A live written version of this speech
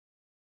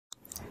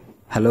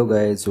Hello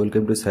guys,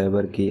 welcome to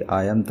Cyber Key.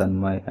 I am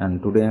Tanmay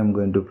and today I am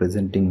going to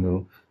presenting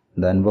you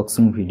the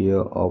unboxing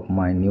video of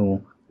my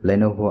new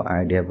Lenovo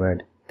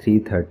IdeaPad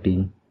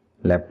 330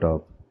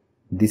 laptop.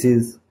 This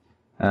is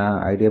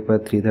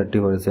IdeaPad 330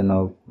 version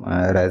of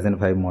Ryzen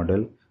 5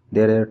 model.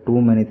 There are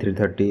too many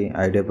 330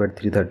 IdeaPad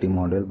 330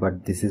 model,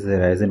 but this is a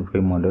Ryzen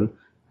 5 model.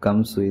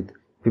 Comes with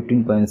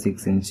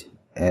 15.6 inch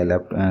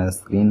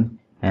screen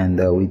and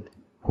with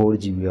 4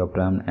 GB of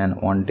RAM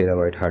and 1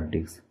 TB hard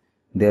disk.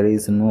 There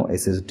is no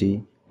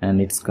SSD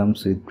and it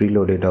comes with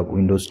preloaded of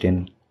Windows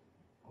 10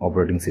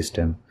 operating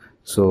system.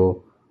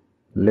 So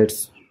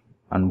let's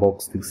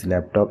unbox this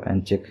laptop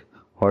and check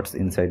what's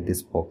inside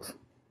this box.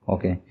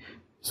 Okay,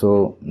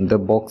 so the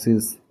box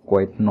is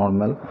quite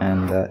normal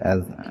and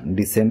as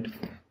decent.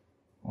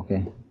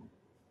 Okay,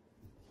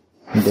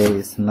 there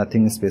is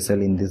nothing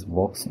special in this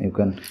box. You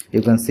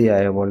can see I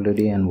have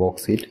already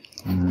unboxed it.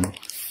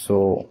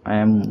 So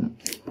I'm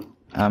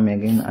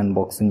again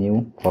unboxing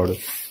you for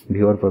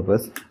viewer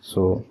purpose.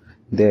 So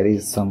there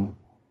is some,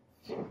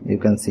 you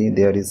can see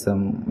there is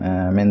some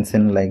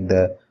mention like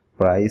the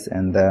price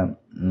and the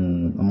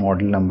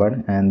model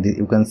number, and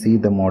you can see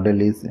the model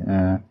is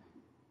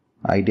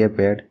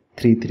IdeaPad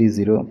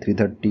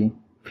 330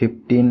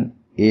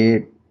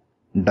 15A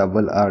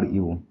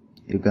RRU.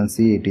 You can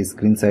see it is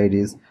screen size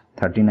is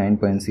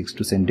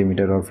 39.62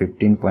 centimeter or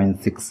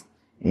 15.6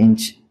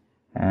 inch,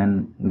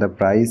 and the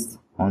price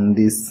on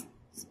this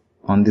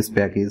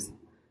pack is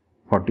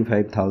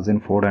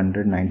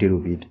 45,490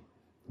 rupees,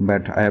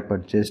 but I have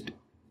purchased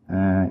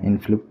in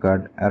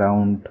Flipkart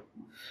around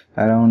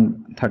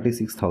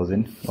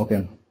 36,000.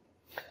 Okay,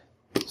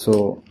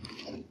 so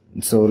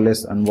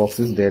let's unbox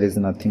this. There is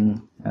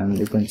nothing, and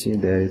you can see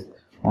there is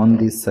on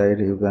this side,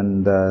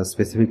 the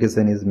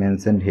specification is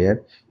mentioned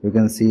here. You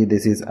can see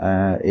this is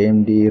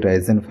AMD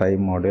Ryzen 5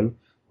 model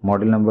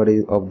number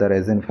is of the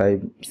Ryzen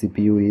 5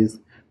 CPU is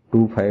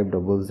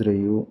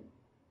 2500U.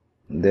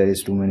 There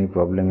is too many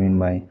problem in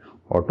my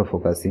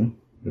autofocusing.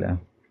 Yeah.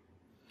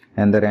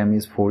 And the RAM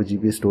is 4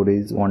 GB,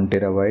 storage 1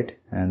 TB,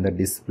 and the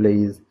display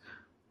is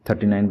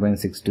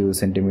 39.62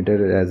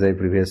 centimeter as I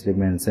previously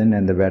mentioned,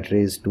 and the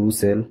battery is 2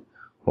 cell.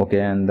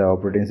 Okay, and the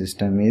operating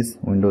system is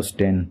Windows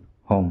 10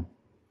 Home.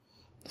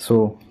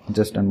 So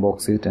just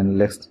unbox it and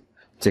let's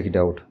check it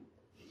out.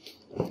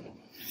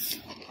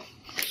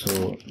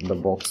 So the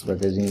box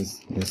packaging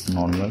is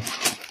normal.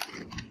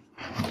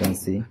 You can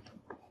see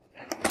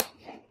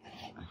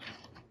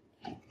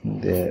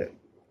there.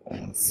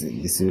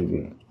 See, this will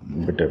be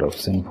better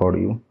option for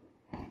you.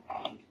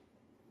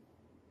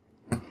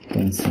 You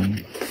can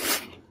see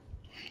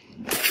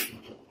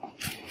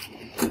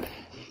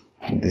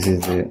this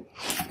is a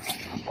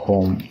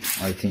home,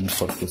 I think,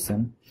 for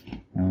cushion,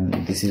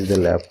 and this is the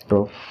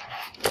laptop.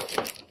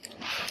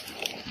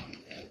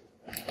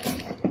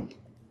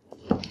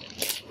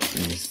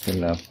 This is the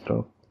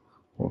laptop.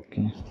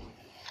 Okay,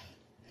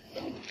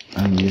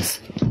 and this,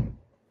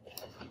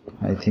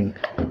 I think,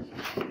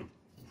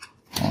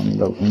 on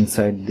the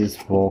inside this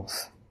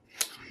box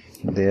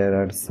there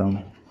are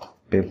some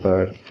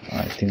paper,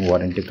 I think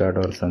warranty card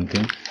or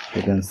something.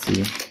 You can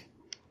see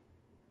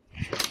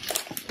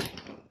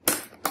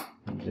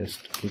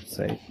just keep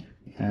side,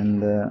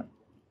 and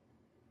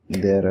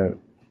there are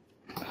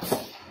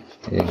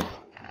a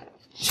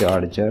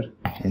charger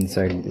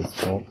inside this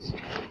box.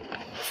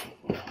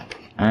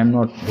 I am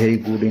not very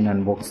good in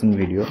unboxing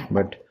video,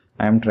 but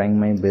I am trying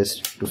my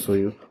best to show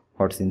you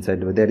what's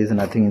inside. There is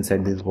nothing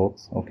inside this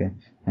box. Okay,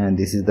 and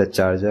this is the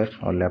charger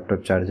or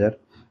laptop charger.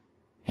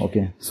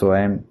 Okay, so I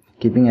am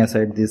keeping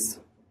aside this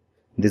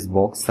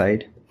box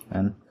side,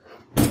 and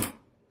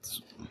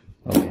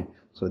okay,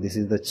 so this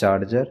is the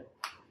charger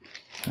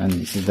and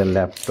this is the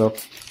laptop,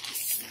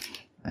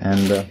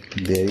 and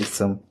there is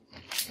some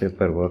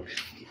paperwork.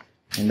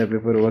 In the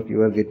paperwork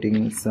you are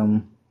getting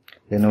some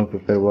Lenovo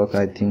paperwork.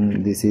 I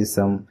think this is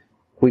some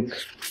quick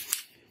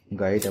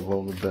guide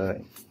about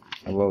the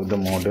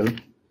model.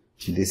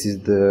 This is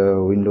the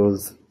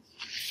Windows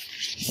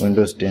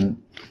 10,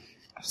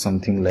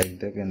 something like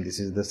that, and this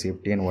is the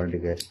safety and warranty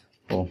guide.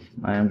 Oh,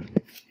 I'm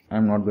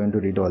not going to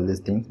read all these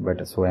things,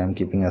 but so I am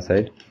keeping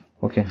aside.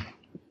 Okay,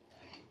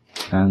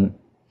 and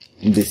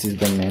this is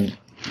the main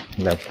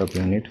laptop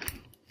unit.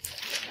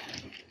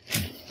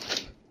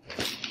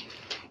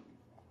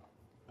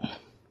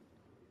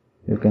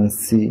 You can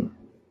see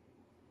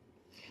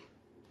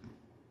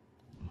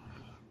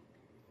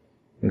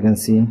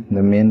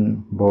the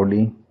main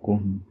body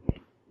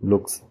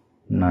looks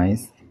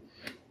nice.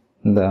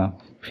 The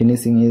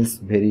finishing is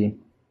very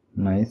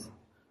nice.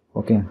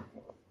 Okay,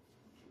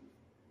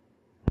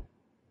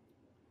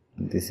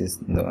 this is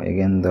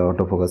again the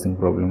autofocusing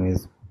problem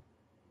is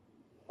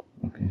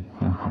okay.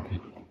 Okay,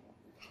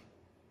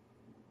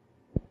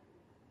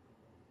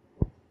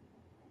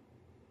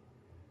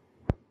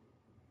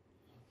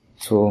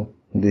 so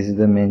this is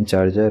the main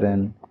charger,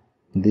 and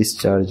this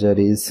charger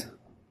is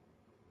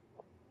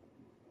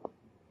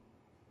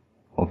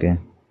okay.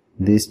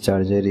 This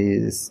charger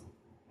is,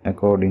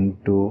 according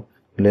to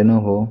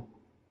Lenovo,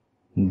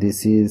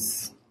 this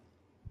is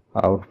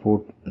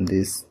output,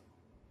 this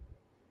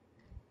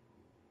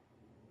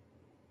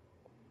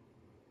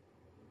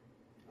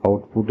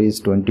output is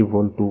 20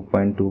 volt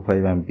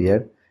 2.25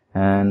 ampere,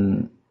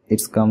 and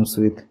it comes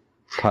with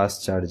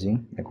fast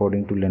charging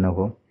according to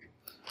Lenovo.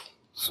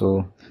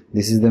 So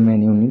this is the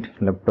main unit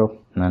laptop,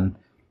 and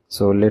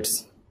so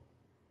let's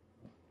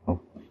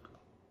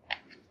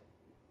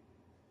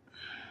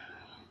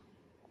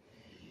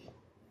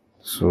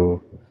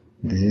so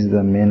this is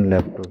the main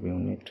laptop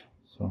unit.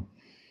 So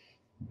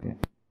okay,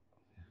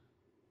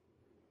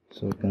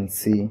 so you can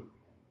see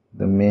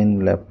the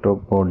main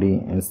laptop body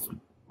is,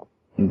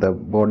 the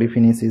body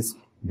finish is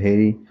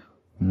very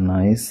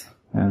nice,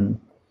 and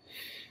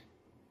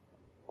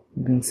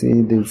you can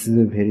see this is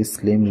a very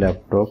slim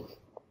laptop.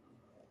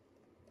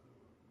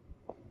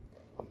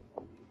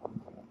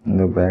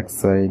 The back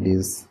side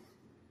is,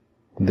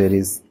 there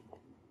is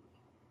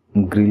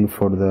grill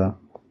for the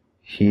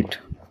heat,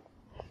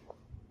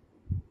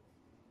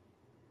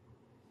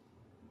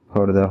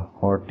 for the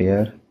hot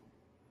air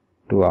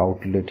to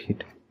outlet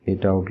heat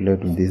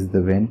outlet. This is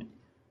the vent,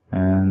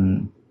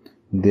 and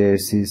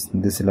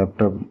this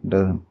laptop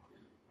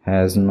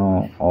has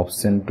no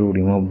option to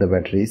remove the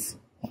batteries.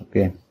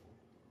 Okay,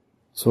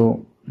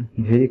 so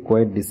very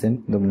quite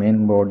decent. The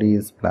main body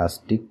is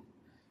plastic,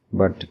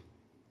 but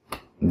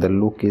the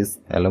look is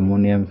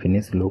aluminum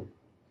finish look,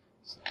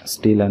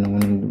 still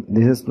aluminum.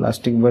 This is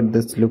plastic, but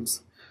this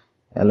looks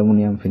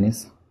aluminum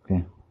finish.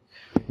 Okay,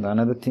 the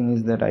another thing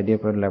is that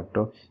IdeaPad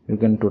laptop, you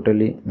can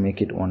totally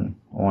make it on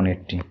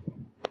 180.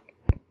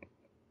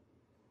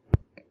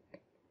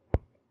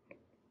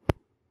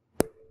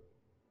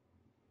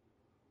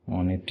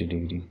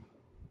 degree.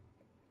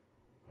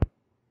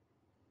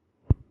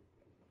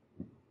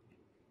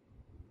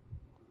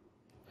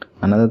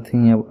 Another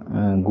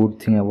thing, good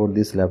thing about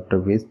this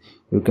laptop is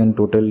you can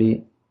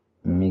totally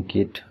make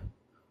it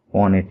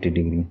 180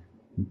 degree,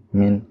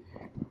 mean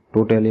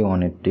totally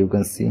 180. You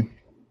can see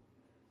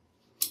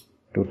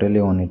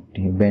totally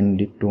 180,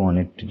 bend it to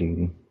 180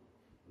 degree.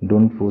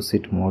 Don't push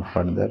it more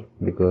further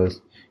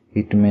because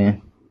it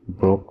may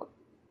broke.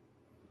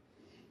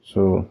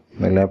 So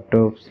the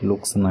laptop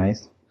looks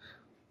nice.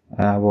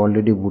 I have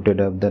already booted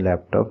up the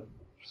laptop,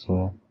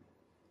 so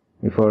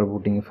before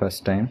booting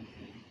first time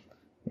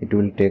it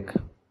will take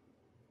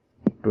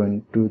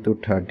 20 to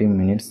 30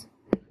 minutes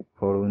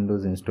for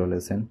Windows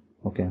installation.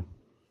 Okay,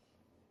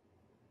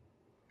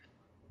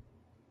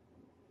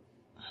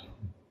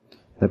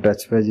 the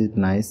touchpad is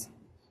nice,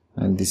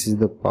 and this is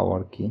the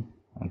power key.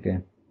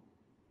 Okay,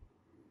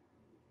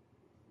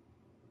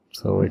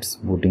 so it's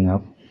booting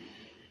up.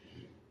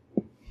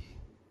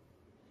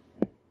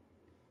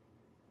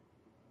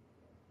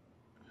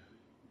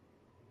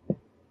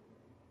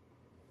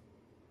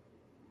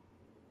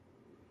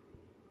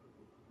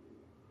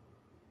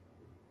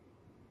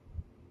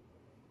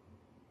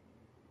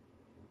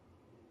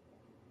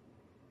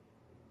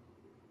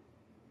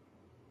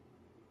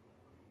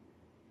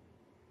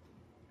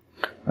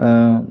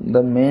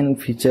 The main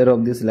feature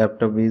of this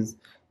laptop is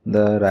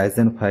the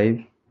Ryzen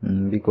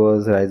 5,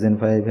 because Ryzen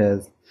 5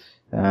 has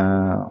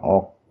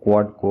a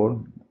quad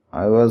core.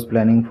 I was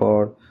planning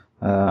for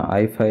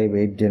i5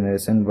 8th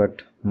generation,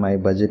 but my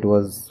budget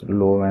was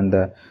low,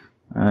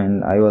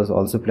 and I was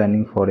also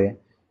planning for a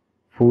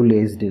full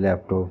HD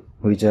laptop,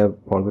 which I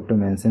forgot to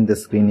mention. The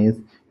screen is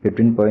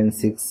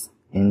 15.6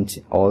 inch,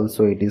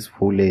 also it is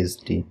full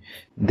HD.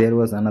 There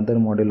was another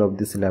model of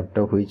this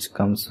laptop which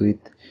comes with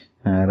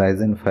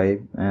Ryzen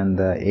 5 and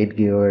the 8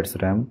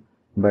 GB RAM,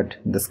 but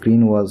the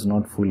screen was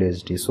not full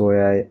HD, so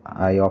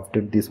I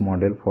opted this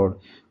model for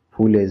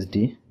full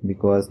HD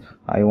because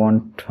I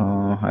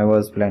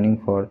was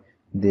planning for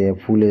the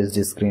full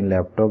HD screen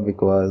laptop,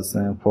 because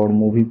for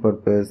movie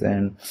purpose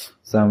and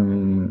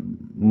some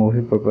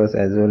movie purpose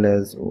as well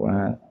as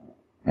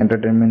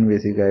entertainment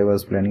basic, I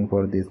was planning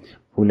for this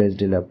full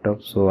HD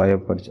laptop. So I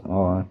have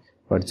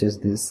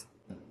purchased this.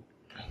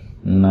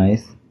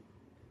 Nice.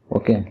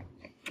 Okay,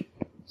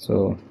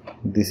 so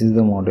this is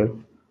the model.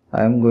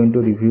 I am going to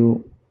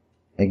review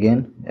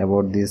again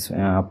about this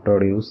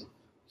after use.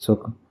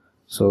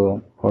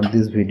 So for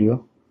this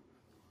video,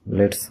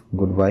 let's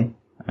goodbye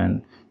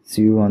and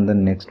see you on the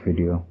next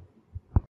video.